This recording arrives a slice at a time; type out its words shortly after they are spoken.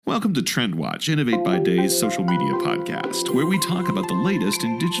Welcome to Trendwatch, Innovate By Day's social media podcast, where we talk about the latest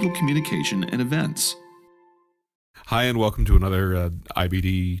in digital communication and events. Hi, and welcome to another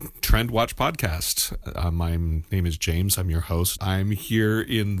IBD Trendwatch podcast. My name is James. I'm your host. I'm here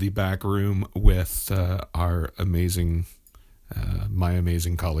in the back room with my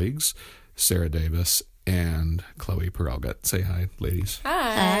amazing colleagues, Sarah Davis and Chloe Peralgut. Say hi, ladies.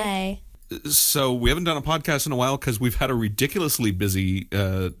 Hi. So we haven't done a podcast in a while because we've had a ridiculously busy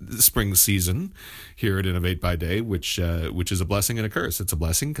spring season here at Innovate By Day, which is a blessing and a curse. It's a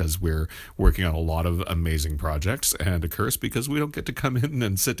blessing because we're working on a lot of amazing projects, and a curse because we don't get to come in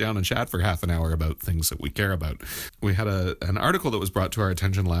and sit down and chat for half an hour about things that we care about. We had an article that was brought to our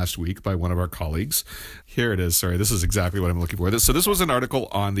attention last week by one of our colleagues. Here it is. Sorry, this is exactly what I'm looking for. So this was an article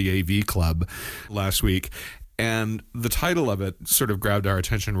on the AV Club last week. And the title of it sort of grabbed our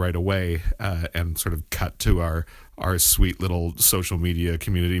attention right away and sort of cut to our sweet little social media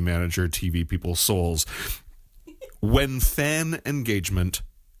community manager, TV people's souls. When fan engagement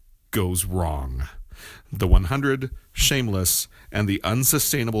goes wrong. The 100, shameless, and the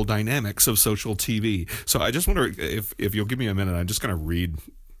unsustainable dynamics of social TV. So I just wonder if you'll give me a minute, I'm just going to read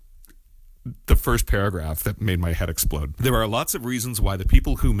the first paragraph that made my head explode. There are lots of reasons why the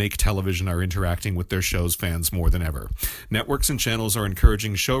people who make television are interacting with their show's fans more than ever. Networks and channels are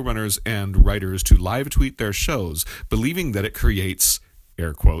encouraging showrunners and writers to live tweet their shows, believing that it creates,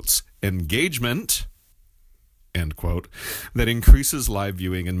 air quotes, engagement, end quote, that increases live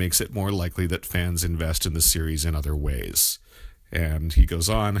viewing and makes it more likely that fans invest in the series in other ways. And he goes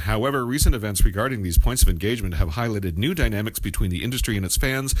on, however, recent events regarding these points of engagement have highlighted new dynamics between the industry and its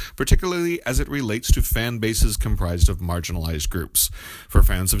fans, particularly as it relates to fan bases comprised of marginalized groups. For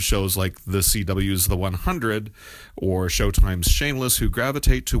fans of shows like the CW's The 100 or Showtime's Shameless, who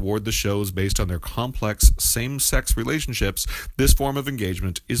gravitate toward the shows based on their complex same-sex relationships, this form of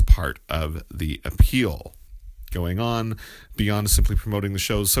engagement is part of the appeal. Going on, beyond simply promoting the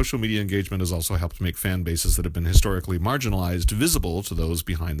shows, social media engagement has also helped make fan bases that have been historically marginalized visible to those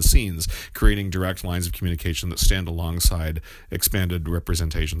behind the scenes, creating direct lines of communication that stand alongside expanded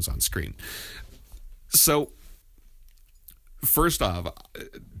representations on screen. So, first off,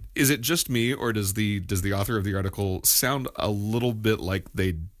 is it just me, or does the author of the article sound a little bit like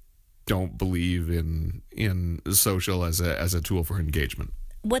they don't believe in social as a tool for engagement?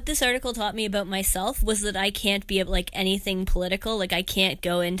 What this article taught me about myself was that I can't be anything political. I can't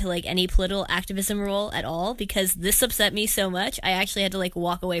go into any political activism role at all, because this upset me so much. I actually had to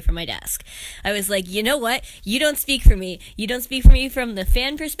walk away from my desk. I was like, you know what? You don't speak for me. You don't speak for me from the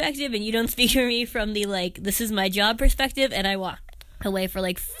fan perspective, and you don't speak for me from the this is my job perspective. And I walked away for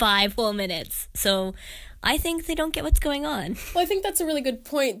 5 whole minutes. So I think they don't get what's going on. Well, I think that's a really good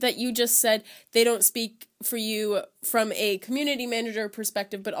point that you just said. They don't speak for you from a community manager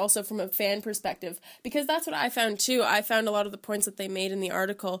perspective, but also from a fan perspective, because that's what I found too. I found a lot of the points that they made in the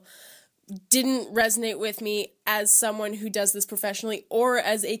article didn't resonate with me as someone who does this professionally or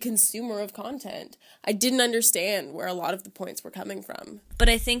as a consumer of content. I didn't understand where a lot of the points were coming from. But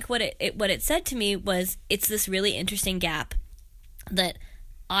I think what it said to me was it's this really interesting gap that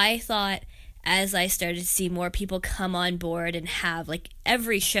I thought, as I started to see more people come on board and have,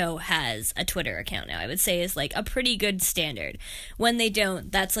 every show has a Twitter account now, I would say is, a pretty good standard. When they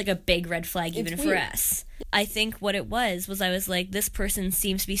don't, that's, a big red flag even for us. I think what it was I was like, this person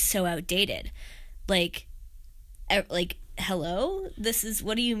seems to be so outdated. Hello? This is,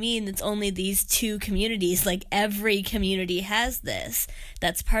 what do you mean it's only these two communities? Every community has this.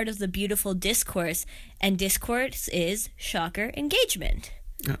 That's part of the beautiful discourse, and discourse is, shocker, engagement.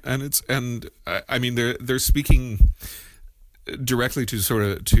 And they're speaking directly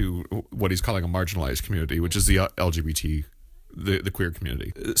to what he's calling a marginalized community, which is the LGBT, the queer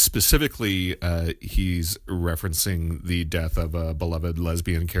community. Specifically, he's referencing the death of a beloved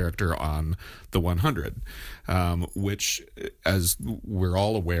lesbian character on The 100, which, as we're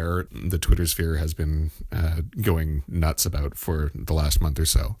all aware, the Twitter sphere has been going nuts about for the last month or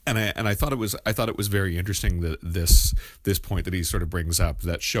so. And I thought it was very interesting that this point that he sort of brings up,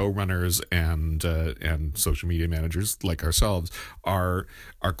 that showrunners and social media managers like ourselves are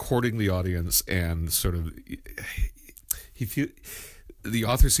courting the audience, and sort of the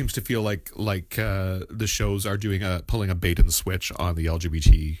author seems to feel like the shows are pulling a bait and switch on the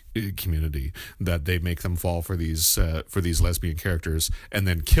LGBT community, that they make them fall for these lesbian characters and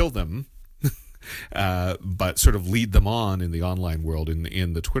then kill them, but sort of lead them on in the online world,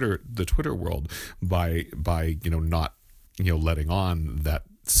 in the Twitter world, by not letting on that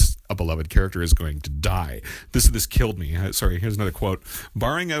a beloved character is going to die. This killed me. Sorry, here's another quote.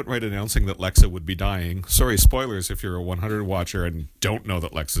 Barring outright announcing that Lexa would be dying, sorry, spoilers if you're a 100 watcher and don't know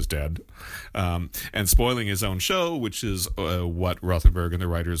that Lex is dead, and spoiling his own show, which is what Rothenberg and the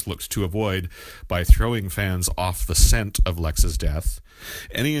writers looked to avoid by throwing fans off the scent of Lex's death.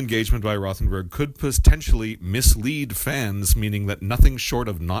 Any engagement by Rothenberg could potentially mislead fans, meaning that nothing short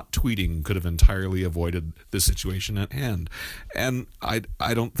of not tweeting could have entirely avoided the situation at hand. And I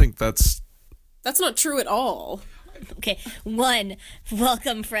don't think that's not true at all. Okay,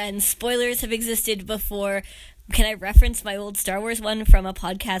 welcome friends. Spoilers have existed before. Can I reference my old Star Wars one from a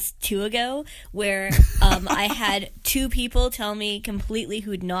podcast 2 ago where I had 2 people tell me completely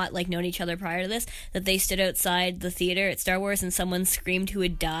who'd not known each other prior to this that they stood outside the theater at Star Wars and someone screamed who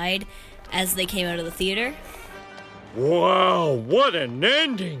had died as they came out of the theater? Wow, what an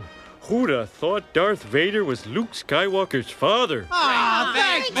ending! Who'd have thought Darth Vader was Luke Skywalker's father?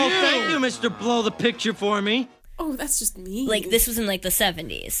 Thank you! Thank you, Mr. Blow the Picture for me. Oh, that's just mean. This was in the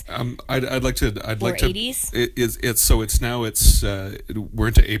 70s. I'd like to. 80s. We're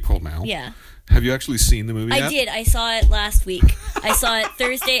into April now. Yeah. Have you actually seen the movie yet? I did. I saw it last week. I saw it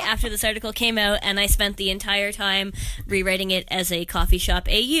Thursday after this article came out, and I spent the entire time rewriting it as a coffee shop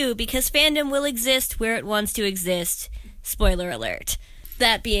AU because fandom will exist where it wants to exist. Spoiler alert.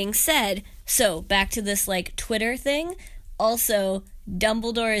 That being said, so back to this Twitter thing. Also,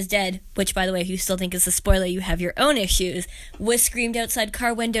 Dumbledore is dead, which, by the way, if you still think it's a spoiler, you have your own issues, was screamed outside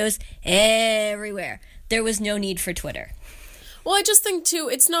car windows everywhere. There was no need for Twitter. Well, I just think, too,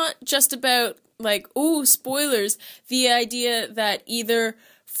 it's not just about, spoilers. The idea that either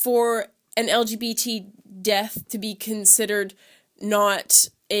for an LGBT death to be considered not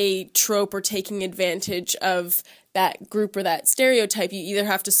a trope or taking advantage of that group or that stereotype, you either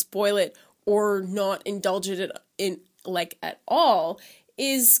have to spoil it or not indulge it in at all,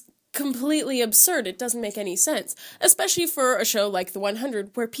 is completely absurd. It doesn't make any sense, especially for a show like The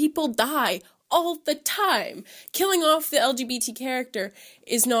 100 where people die all the time. Killing off the LGBT character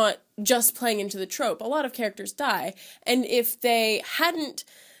is not just playing into the trope. A lot of characters die, and if they hadn't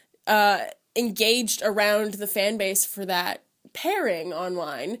engaged around the fan base for that pairing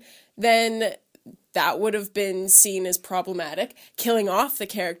online, then that would have been seen as problematic. Killing off the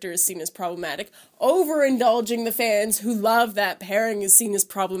character is seen as problematic. Overindulging the fans who love that pairing is seen as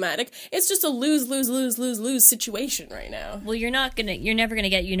problematic. It's just a lose situation right now. Well, you're never gonna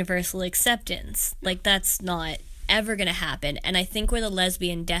get universal acceptance. That's not ever gonna happen. And I think where the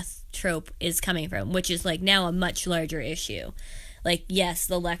lesbian death trope is coming from, which is now a much larger issue. Yes,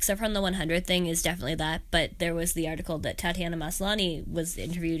 the Lexa from the 100 thing is definitely that, but there was the article that Tatiana Maslany was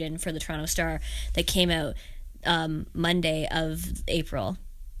interviewed in for the Toronto Star that came out Monday of April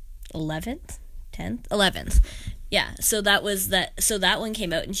 11th? 10th? 11th. Yeah, so that one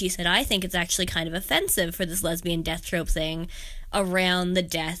came out, and she said, I think it's actually kind of offensive for this lesbian death trope thing around the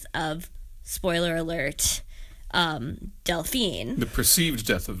death of, spoiler alert, Delphine. The perceived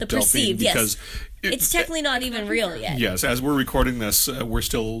death of Delphine. Perceived, because yes. It's technically not even real yet. Yes, as we're recording this, we're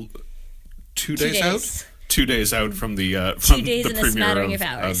still 2 days out. 2 days out from the premiere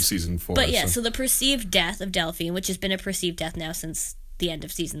of season 4. But yeah, so the perceived death of Delphine, which has been a perceived death now since the end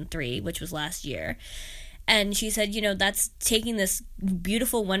of season 3, which was last year. And she said, that's taking this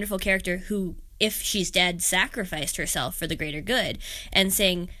beautiful, wonderful character who, if she's dead, sacrificed herself for the greater good, and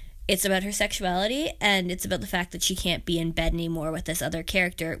saying it's about her sexuality, and it's about the fact that she can't be in bed anymore with this other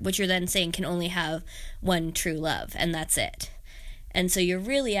character, which you're then saying can only have one true love, and that's it. And so you're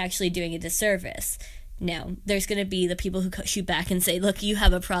really actually doing a disservice. Now, there's going to be the people who shoot back and say, look, you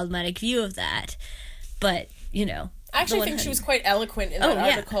have a problematic view of that. But, I actually think she was quite eloquent in that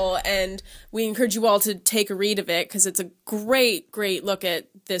article, and we encourage you all to take a read of it, because it's a great, great look at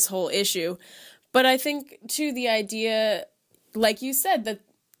this whole issue. But I think, too, the idea, like you said, that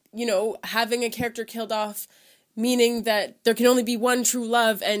having a character killed off, meaning that there can only be one true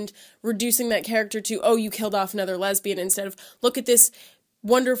love, and reducing that character to, oh, you killed off another lesbian, instead of, look at this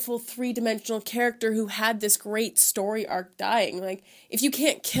wonderful 3-dimensional character who had this great story arc dying. If you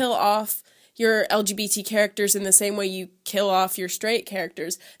can't kill off your LGBT characters in the same way you kill off your straight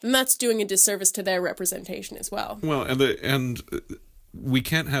characters, then that's doing a disservice to their representation as well. Well, and we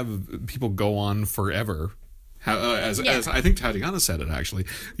can't have people go on forever. As I think Tatiana said it, actually,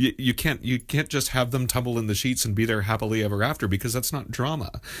 you can't just have them tumble in the sheets and be there happily ever after, because that's not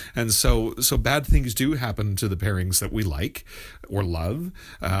drama. And so bad things do happen to the pairings that we like or love.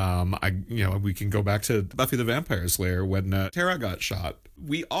 We can go back to Buffy the Vampire Slayer when Tara got shot.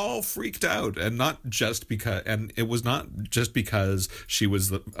 we all freaked out, and it was not just because she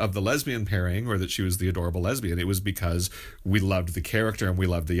was of the lesbian pairing, or that she was the adorable lesbian. It was because we loved the character and we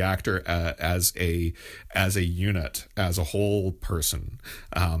loved the actor as a unit, as a whole person.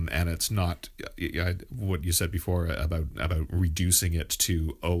 And it's not what you said before about reducing it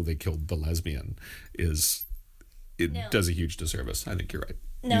to, oh, they killed the lesbian, does a huge disservice. I think you're right.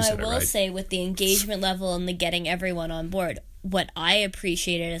 No, I will say, with the engagement level and the getting everyone on board, what I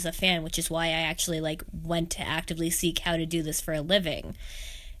appreciated as a fan, which is why I actually went to actively seek how to do this for a living,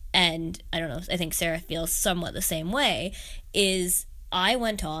 and I don't know, I think Sarah feels somewhat the same way, is I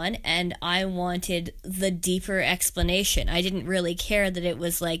went on and I wanted the deeper explanation. I didn't really care that it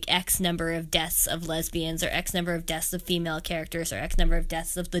was X number of deaths of lesbians, or X number of deaths of female characters, or X number of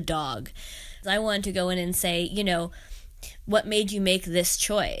deaths of the dog. I wanted to go in and say, what made you make this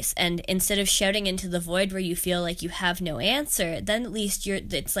choice? And instead of shouting into the void where you feel like you have no answer, then at least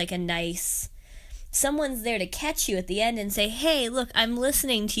it's a nice, someone's there to catch you at the end and say, hey, look, I'm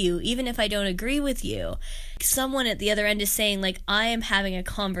listening to you, even if I don't agree with you. Someone at the other end is saying, I am having a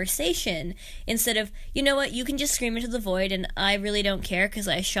conversation, instead of, you know what, you can just scream into the void and I really don't care because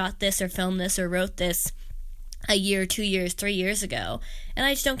I shot this or filmed this or wrote this a year, 2 years, 3 years ago, and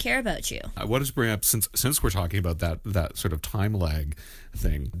I just don't care about you. What does bring up, since we're talking about that sort of time lag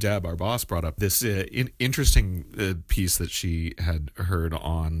thing, Deb, our boss, brought up this interesting piece that she had heard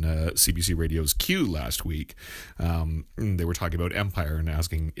on CBC Radio's Q last week. They were talking about Empire and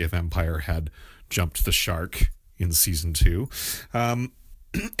asking if Empire had jumped the shark in season 2.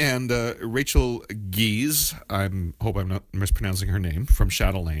 And Rachel Gies, I hope I'm not mispronouncing her name, from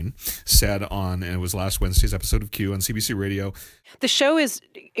Chatelaine, said and it was last Wednesday's episode of Q on CBC Radio, the show is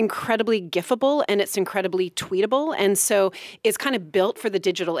incredibly gifable and it's incredibly tweetable. And so it's kind of built for the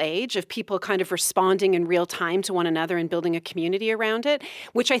digital age of people kind of responding in real time to one another and building a community around it,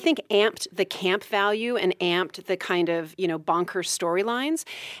 which I think amped the camp value and amped the kind of, bonkers storylines.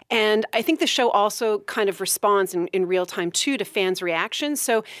 And I think the show also kind of responds in real time too to fans' reactions.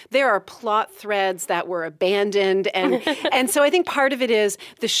 So there are plot threads that were abandoned. And so I think part of it is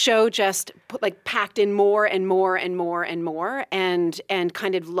the show just packed in more and more and more and more and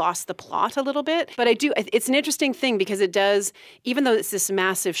kind of lost the plot a little bit. But it's an interesting thing because it does, even though it's this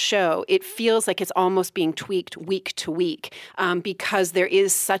massive show, it feels like it's almost being tweaked week to week because there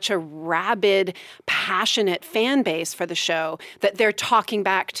is such a rabid, passionate fan base for the show that they're talking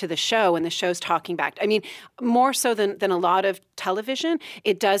back to the show and the show's talking back. I mean, more so than a lot of television,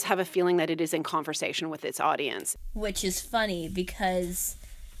 it does have a feeling that it is in conversation with its audience. Which is funny because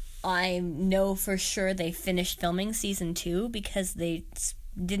I know for sure they finished filming season 2 because they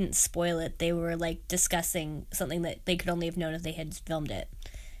didn't spoil it. They were discussing something that they could only have known if they had filmed it,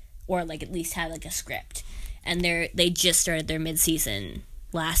 or at least had a script. And they just started their mid-season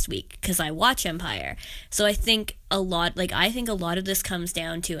last week because I watch Empire. So I think a lot of this comes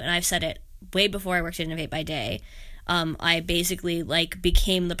down to, and I've said it way before I worked at Innovate By Day, I basically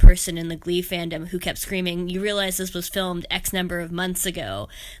became the person in the Glee fandom who kept screaming, you realize this was filmed X number of months ago.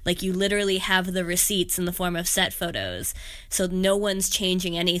 You literally have the receipts in the form of set photos. So no one's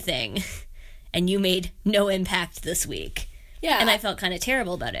changing anything. And you made no impact this week. Yeah. And I felt kind of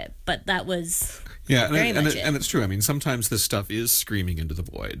terrible about it. But that was very much it. And it's true. I mean, sometimes this stuff is screaming into the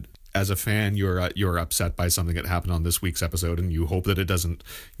void. As a fan, you're upset by something that happened on this week's episode, and you hope that it doesn't,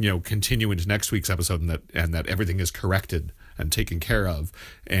 continue into next week's episode, and that everything is corrected and taken care of,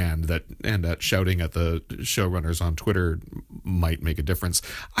 and that shouting at the showrunners on Twitter might make a difference.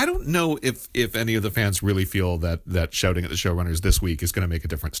 I don't know if any of the fans really feel that shouting at the showrunners this week is going to make a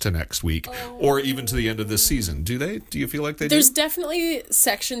difference to next week or even to the end of this season. Do they? Do you feel like they do? There's definitely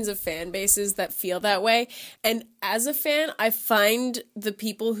sections of fan bases that feel that way, and as a fan, I find the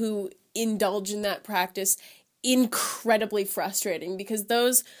people who indulge in that practice incredibly frustrating because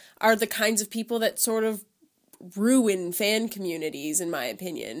those are the kinds of people that sort of ruin fan communities, in my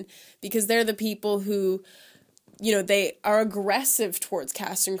opinion, because they're the people who, they are aggressive towards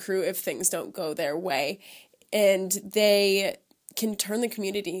cast and crew if things don't go their way, and they can turn the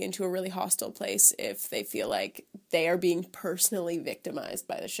community into a really hostile place if they feel like they are being personally victimized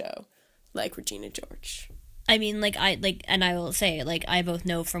by the show, like Regina George. I mean, and I will say, I both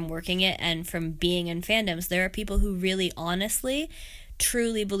know from working it and from being in fandoms, there are people who really honestly,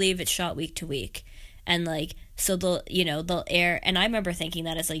 truly believe it's shot week to week. And, so they'll air, and I remember thinking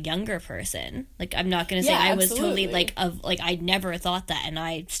that as a younger person. I'm not going to say I was totally, I never thought that, and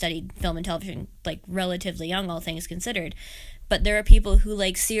I studied film and television, relatively young, all things considered. But there are people who,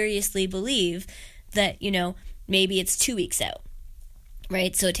 seriously believe that, maybe it's 2 weeks out.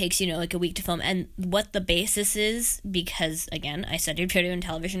 right? So it takes, like a week to film. And what the basis is, because, again, I studied radio and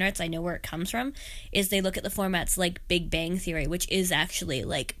television arts, I know where it comes from, is they look at the formats like Big Bang Theory, which is actually,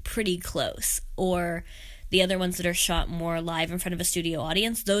 like, pretty close. Or the other ones that are shot more live in front of a studio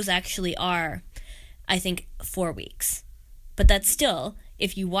audience, those actually are, I think, 4 weeks. But that's still,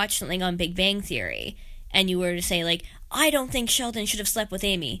 if you watch something on Big Bang Theory, and you were to say, like, I don't think Sheldon should have slept with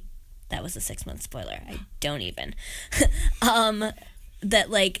Amy. That was a 6-month spoiler. I don't even.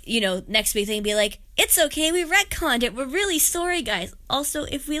 That, like, next week they can be like, it's okay, we retconned it, we're really sorry, guys. Also,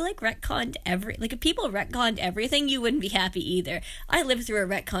 if we, like, retconned if people retconned everything, you wouldn't be happy either. I lived through a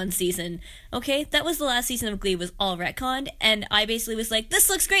retcon season, okay? That was the last season of Glee, was all retconned, and I basically was like, this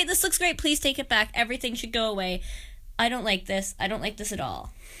looks great, please take it back, everything should go away. I don't like this at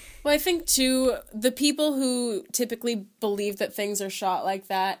all. Well, I think, too, the people who typically believe that things are shot like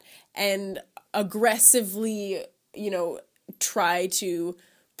that and aggressively, try to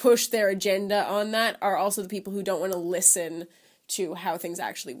push their agenda on that are also the people who don't want to listen to how things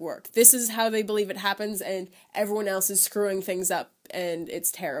actually work. This is how they believe it happens, and everyone else is screwing things up, and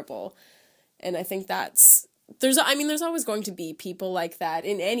it's terrible. And I think there's always going to be people like that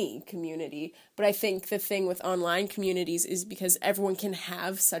in any community, but I think the thing with online communities is because everyone can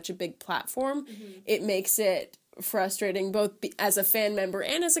have such a big platform, it makes it frustrating both as a fan member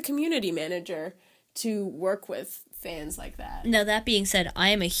and as a community manager to work with fans like that. Now, that being said, I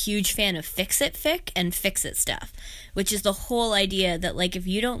am a huge fan of fix-it fic and fix-it stuff, which is the whole idea that, like, if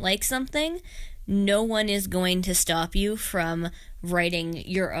you don't like something, no one is going to stop you from writing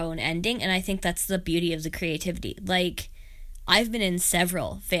your own ending, and I think that's the beauty of the creativity. Like, I've been in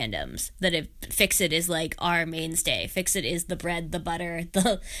several fandoms that have fix-it is, like, our mainstay. Fix-it is the bread, the butter,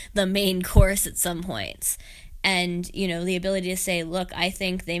 the main course at some points. And, the ability to say, look, I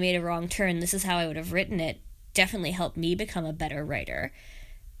think they made a wrong turn, this is how I would have written it, definitely helped me become a better writer.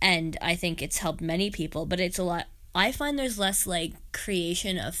 And I think it's helped many people, but it's a lot. I find there's less, like,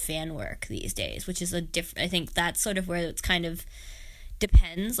 creation of fan work these days, which is I think that's sort of where it's kind of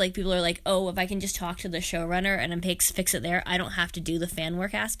depends. Like, people are like, oh, if I can just talk to the showrunner and fix it there, I don't have to do the fan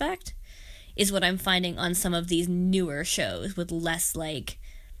work aspect, is what I'm finding on some of these newer shows with less, like,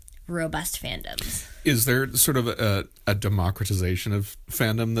 robust fandoms. Is there sort of a democratization of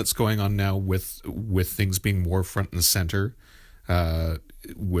fandom that's going on now with things being more front and center,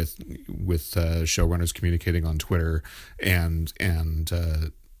 with showrunners communicating on Twitter and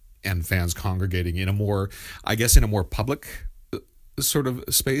fans congregating in a more public sort of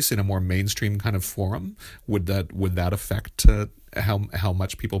space, in a more mainstream kind of forum? Would that affect how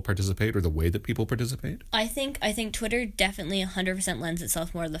much people participate or the way that people participate? I think Twitter definitely 100% lends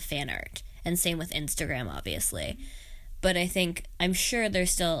itself more to the fan art, and same with Instagram, obviously. But I'm sure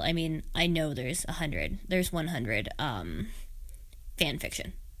there's still, I know there's 100 fan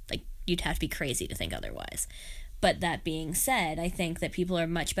fiction. Like, you'd have to be crazy to think otherwise. But that being said, I think that people are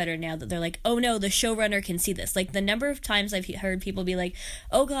much better now that they're like, oh no, the showrunner can see this. Like, the number of times I've heard people be like,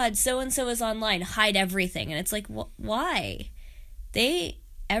 oh god, so-and-so is online, hide everything. And it's like, why?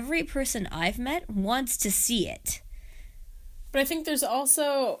 Every person I've met wants to see it. But I think there's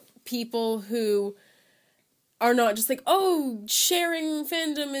also people who are not just like, oh, sharing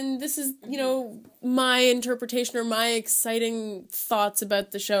fandom and this is, my interpretation or my exciting thoughts about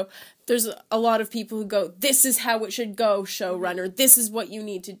the show. There's a lot of people who go, this is how it should go, showrunner. This is what you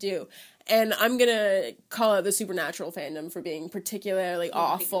need to do. And I'm going to call out the Supernatural fandom for being particularly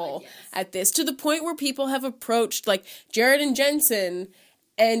awful at this, to the point where people have approached, like, Jared and Jensen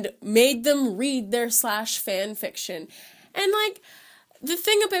and made them read their /fan fiction. And, like, the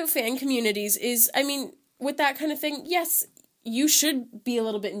thing about fan communities is, with that kind of thing, yes, you should be a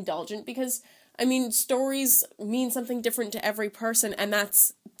little bit indulgent because, stories mean something different to every person, and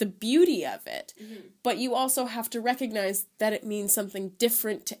that's the beauty of it. Mm-hmm. But you also have to recognize that it means something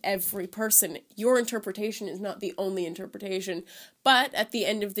different to every person. Your interpretation is not the only interpretation, but at the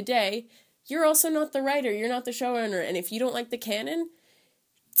end of the day, you're also not the writer, you're not the showrunner, and if you don't like the canon,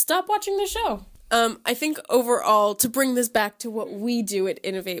 stop watching the show. I think overall, to bring this back to what we do at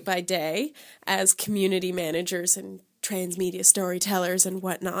Innovate By Day as community managers and transmedia storytellers and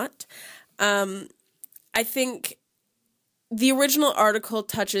whatnot, I think the original article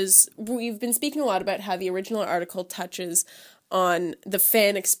we've been speaking a lot about how the original article touches on the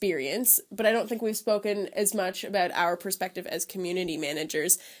fan experience, but I don't think we've spoken as much about our perspective as community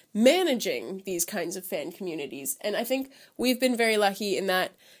managers managing these kinds of fan communities. And I think we've been very lucky in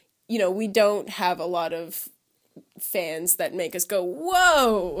that, we don't have a lot of fans that make us go,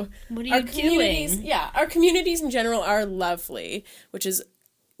 whoa! What are you doing? Yeah, our communities in general are lovely, which is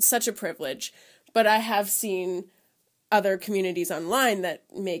such a privilege. But I have seen other communities online that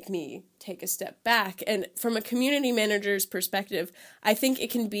make me take a step back. And from a community manager's perspective, I think it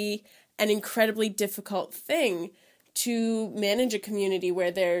can be an incredibly difficult thing to manage a community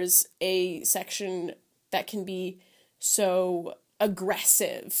where there's a section that can be so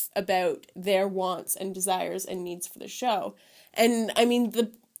aggressive about their wants and desires and needs for the show. And I mean,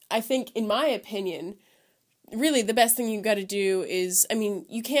 I think, in my opinion, really the best thing you got to do is, I mean,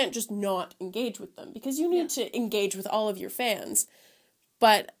 you can't just not engage with them, because you need to engage with all of your fans,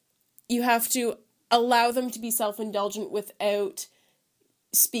 but you have to allow them to be self-indulgent without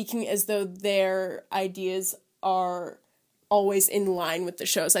speaking as though their ideas are always in line with the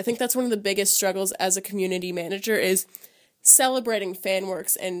shows. I think that's one of the biggest struggles as a community manager, is celebrating fan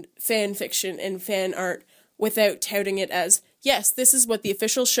works and fan fiction and fan art without touting it as, yes, this is what the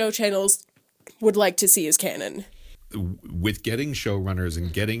official show channels would like to see as canon. With getting showrunners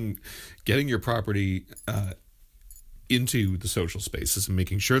and getting your property into the social spaces and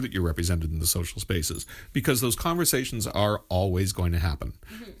making sure that you're represented in the social spaces, because those conversations are always going to happen.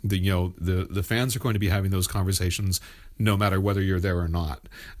 The fans are going to be having those conversations no matter whether you're there or not.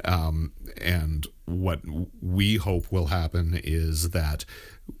 And what we hope will happen is that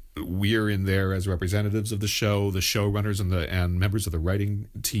we are in there as representatives of the show. The showrunners and members of the writing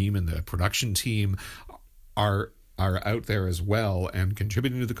team and the production team are out there as well and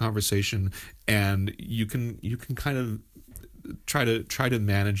contributing to the conversation, and you can kind of try to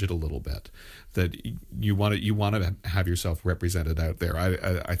manage it a little bit, that you want to have yourself represented out there.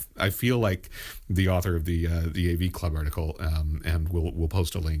 I feel like the author of the AV Club article, and we'll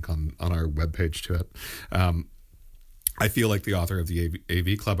post a link on our webpage to it. I feel like the author of the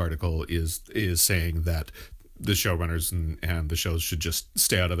AV Club article is saying that the showrunners and the shows should just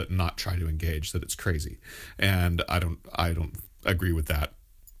stay out of it and not try to engage, that it's crazy. And I don't agree with that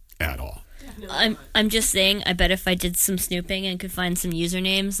at all. I'm just saying, I bet if I did some snooping and could find some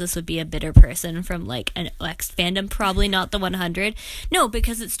usernames, this would be a bitter person from like an X fandom, probably not the 100. No,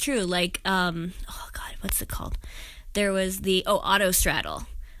 because it's true. Like, oh God, what's it called? There was the Autostraddle,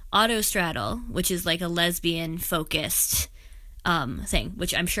 which is like a lesbian focused thing,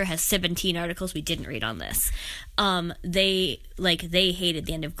 which I'm sure has 17 articles we didn't read on this. They hated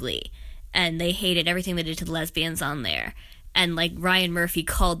the end of Glee, and they hated everything they did to the lesbians on there. And like Ryan Murphy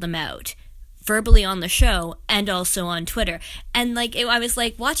called them out verbally on the show and also on Twitter. And like I was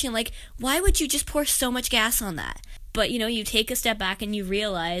like watching, like, why would you just pour so much gas on that? But you take a step back and you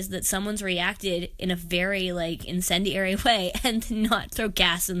realize that someone's reacted in a very like incendiary way, and not throw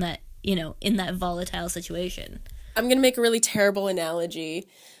gas in that in that volatile situation. I'm going to make a really terrible analogy.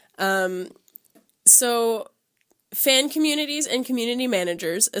 So fan communities and community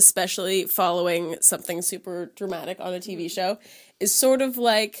managers, especially following something super dramatic on a TV show, is sort of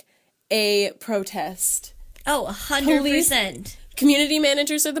like a protest. Oh, 100%. Community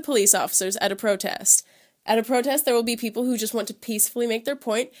managers are the police officers at a protest. At a protest, there will be people who just want to peacefully make their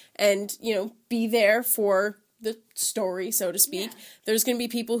point and, be there for the story, so to speak. Yeah. There's going to be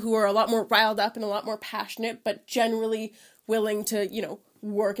people who are a lot more riled up and a lot more passionate, but generally willing to,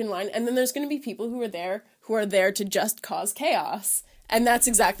 work in line. And then there's going to be people who are there to just cause chaos. And that's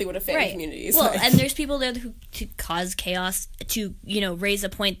exactly what a fan community is like. And there's people there who to cause chaos to, raise a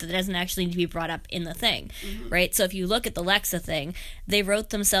point that doesn't actually need to be brought up in the thing, right? So if you look at the Lexa thing, they wrote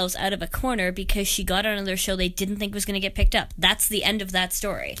themselves out of a corner because she got on another show they didn't think was going to get picked up. That's the end of that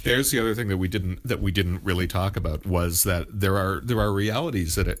story. There's the other thing that we didn't really talk about, was that there are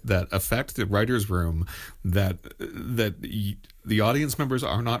realities that affect the writers' room that the audience members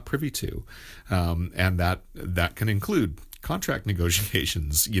are not privy to, and that can include contract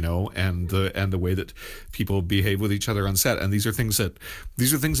negotiations, and the way that people behave with each other on set. And these are things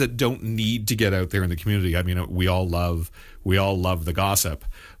that don't need to get out there in the community. I mean, we all love the gossip,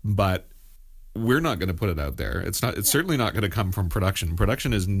 but we're not going to put it out there. It's certainly not going to come from production.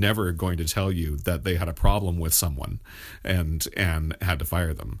 Production is never going to tell you that they had a problem with someone and had to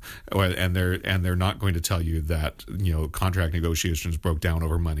fire them, and they're not going to tell you that contract negotiations broke down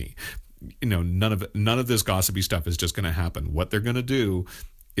over money. None of this gossipy stuff is just going to happen. What they're going to do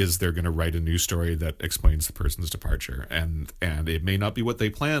is they're going to write a new story that explains the person's departure, and it may not be what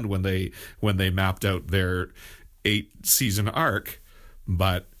they planned when they mapped out their 8-season arc,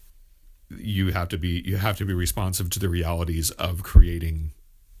 but you have to be responsive to the realities of creating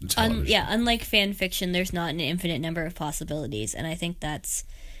television. Unlike fan fiction, there's not an infinite number of possibilities, and I think that's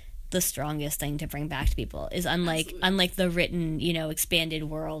the strongest thing to bring back to people. Is unlike the written, expanded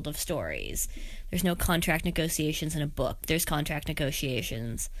world of stories. There's no contract negotiations in a book. There's contract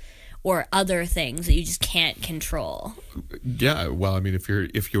negotiations. or other things that you just can't control. Yeah, well, I mean, if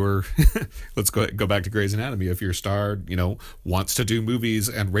you're let's go back to Grey's Anatomy. If your star, wants to do movies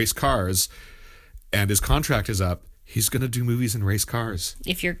and race cars, and his contract is up, he's going to do movies and race cars.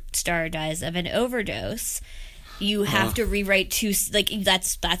 If your star dies of an overdose, you have to rewrite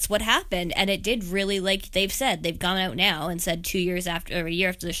that's what happened. And it did really, like they've said, they've gone out now and said 2 years after, or a year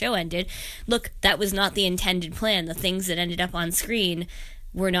after the show ended, look, that was not the intended plan. The things that ended up on screen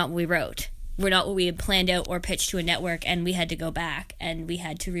were not what we wrote. Were not what we had planned out or pitched to a network, and we had to go back and we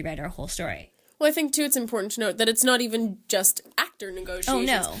had to rewrite our whole story. Well, I think, too, it's important to note that it's not even just actor negotiations.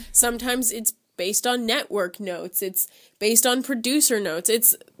 Oh, no. Sometimes it's based on network notes. It's based on producer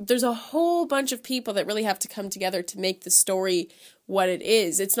notes. There's a whole bunch of people that really have to come together to make the story what it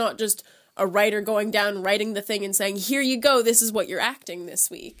is. It's not just a writer going down, writing the thing and saying, here you go, this is what you're acting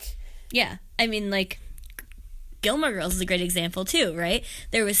this week. Yeah. I mean, Gilmore Girls is a great example, too, right?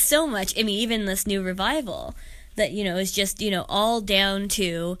 There was so much, even this new revival that, is just, all down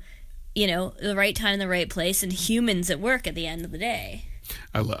to, the right time, the right place, and humans at work at the end of the day.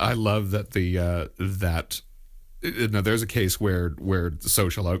 I love that there's a case where the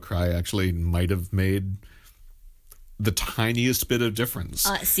social outcry actually might have made the tiniest bit of difference.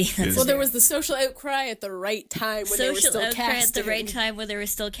 There was the social outcry at the right time when they were still casting. At the right time when they were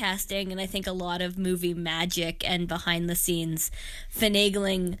still casting, and I think a lot of movie magic and behind the scenes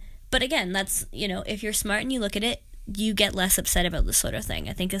finagling. But again, that's, if you're smart and you look at it, you get less upset about this sort of thing.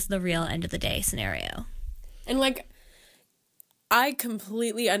 I think it's the real end of the day scenario. And I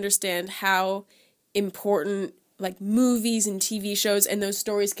completely understand how important movies and TV shows and those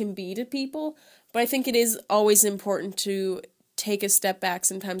stories can be to people, but I think it is always important to take a step back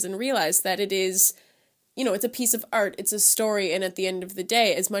sometimes and realize that it is, it's a piece of art, it's a story, and at the end of the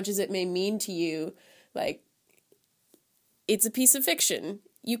day, as much as it may mean to you, it's a piece of fiction.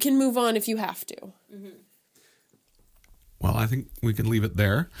 You can move on if you have to. Mm-hmm. Well, I think we can leave it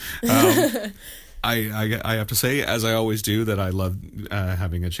there. I have to say, as I always do, that I love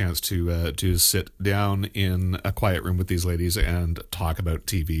having a chance to sit down in a quiet room with these ladies and talk about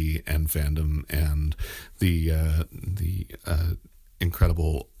TV and fandom and the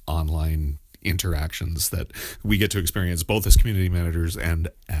incredible online interactions that we get to experience both as community managers and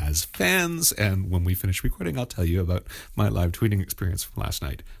as fans. And when we finish recording, I'll tell you about my live tweeting experience from last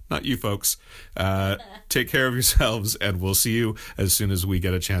night. Not you folks. Take care of yourselves, and we'll see you as soon as we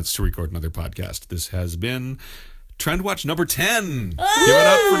get a chance to record another podcast. This has been Trendwatch number 10. Oh, give it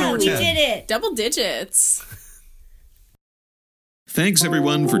up for number 10. We did it. Double digits. Thanks,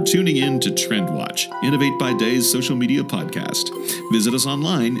 everyone, for tuning in to Trendwatch, Innovate by Day's social media podcast. Visit us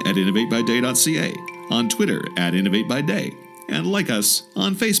online at innovatebyday.ca, on Twitter at Innovate by Day, and like us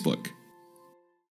on Facebook.